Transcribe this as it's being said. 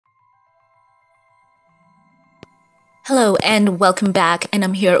Hello and welcome back, and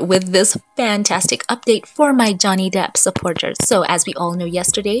I'm here with this fantastic update for my Johnny Depp supporters. So as we all know,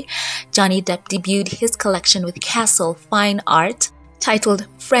 yesterday Johnny Depp debuted his collection with Castle Fine Art titled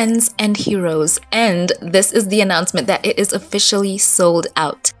Friends and Heroes, and this is the announcement that it is officially sold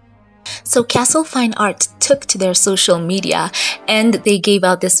out. So Castle Fine Art took to their social media and they gave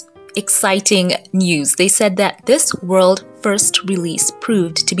out this exciting news. They said that this world first release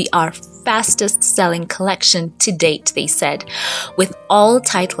proved to be our fastest selling collection to date, they said, with all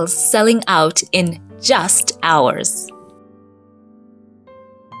titles selling out in just hours.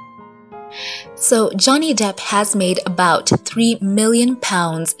 So Johnny Depp has made about £3 million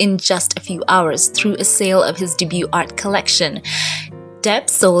in just a few hours through a sale of his debut art collection. Depp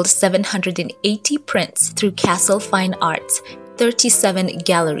sold 780 prints through Castle Fine Arts, 37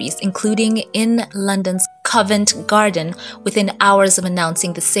 galleries, including in London's Covent Garden, within hours of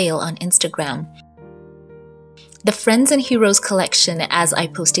announcing the sale on Instagram. The Friends and Heroes collection, as I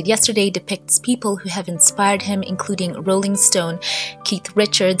posted yesterday, depicts people who have inspired him, including Rolling Stone, Keith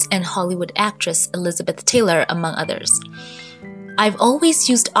Richards, and Hollywood actress Elizabeth Taylor, among others. "I've always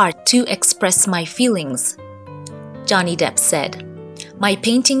used art to express my feelings," Johnny Depp said. "My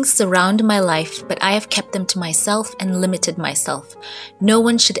paintings surround my life, but I have kept them to myself and limited myself. No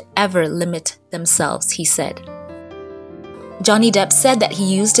one should ever limit themselves," he said. Johnny Depp said that he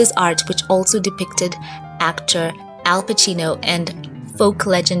used his art, which also depicted actor Al Pacino and folk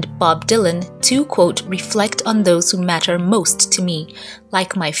legend Bob Dylan, to, quote, "reflect on those who matter most to me,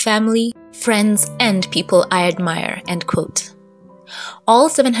 like my family, friends, and people I admire," end quote. All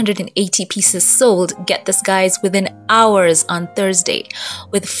 780 pieces sold, get this guys, within hours on Thursday,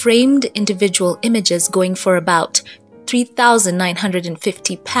 with framed individual images going for about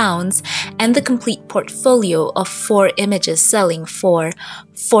 £3,950 and the complete portfolio of 4 images selling for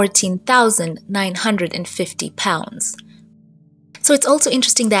 £14,950. So it's also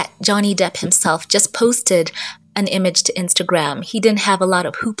interesting that Johnny Depp himself just posted an image to Instagram. He didn't have a lot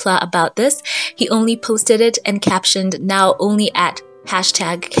of hoopla about this. He only posted it and captioned, "Now only at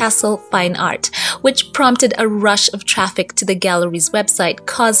 #CastleFineArt," which prompted a rush of traffic to the gallery's website,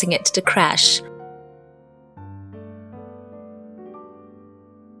 causing it to crash.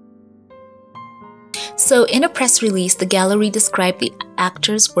 So in a press release, the gallery described the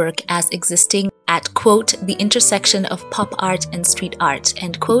actor's work as existing at, quote, "the intersection of pop art and street art,"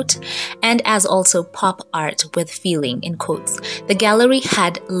 end quote, and as also pop art with feeling, in quotes. The gallery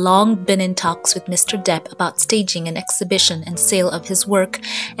had long been in talks with Mr. Depp about staging an exhibition and sale of his work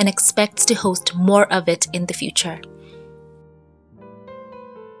and expects to host more of it in the future.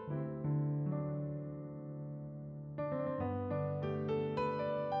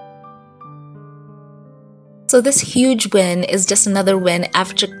 So this huge win is just another win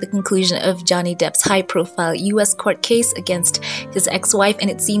after the conclusion of Johnny Depp's high-profile US court case against his ex-wife, and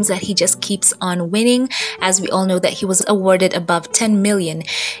it seems that he just keeps on winning, as we all know that he was awarded above $10 million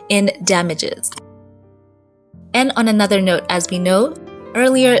in damages. And on another note, as we know,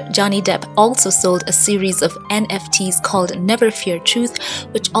 earlier, Johnny Depp also sold a series of NFTs called Never Fear Truth,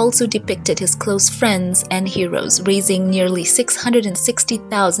 which also depicted his close friends and heroes, raising nearly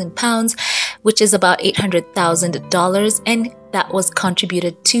 £660,000, which is about $800,000, and that was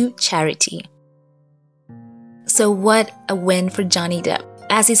contributed to charity. So what a win for Johnny Depp,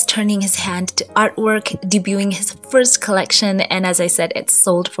 as he's turning his hand to artwork, debuting his first collection, and as I said, it's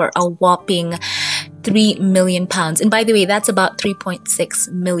sold for a whopping £3 million. And by the way, that's about $3.6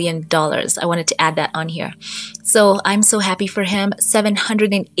 million. I wanted to add that on here. So I'm so happy for him.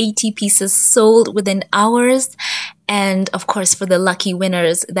 780 pieces sold within hours. And of course, for the lucky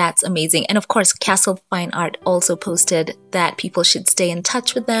winners, that's amazing. And of course, Castle Fine Art also posted that people should stay in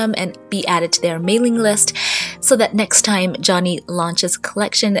touch with them and be added to their mailing list so that next time Johnny launches a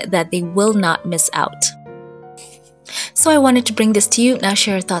collection, that they will not miss out. So I wanted to bring this to you. Now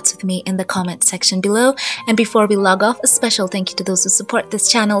share your thoughts with me in the comment section below. And before we log off, a special thank you to those who support this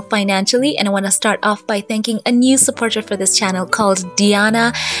channel financially. And I want to start off by thanking a new supporter for this channel called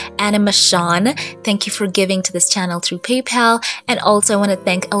Diana Animation. Thank you for giving to this channel through PayPal. And also I want to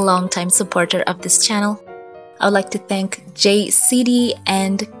thank a longtime supporter of this channel. I would like to thank JCD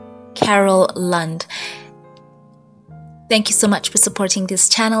and Carol Lund. Thank you so much for supporting this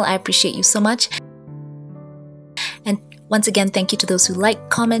channel. I appreciate you so much. And once again, thank you to those who like,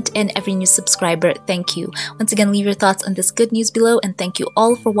 comment, and every new subscriber. Thank you. Once again, leave your thoughts on this good news below, and thank you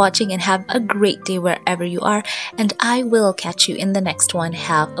all for watching, and have a great day wherever you are. And I will catch you in the next one.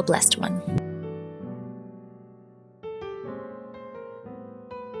 Have a blessed one.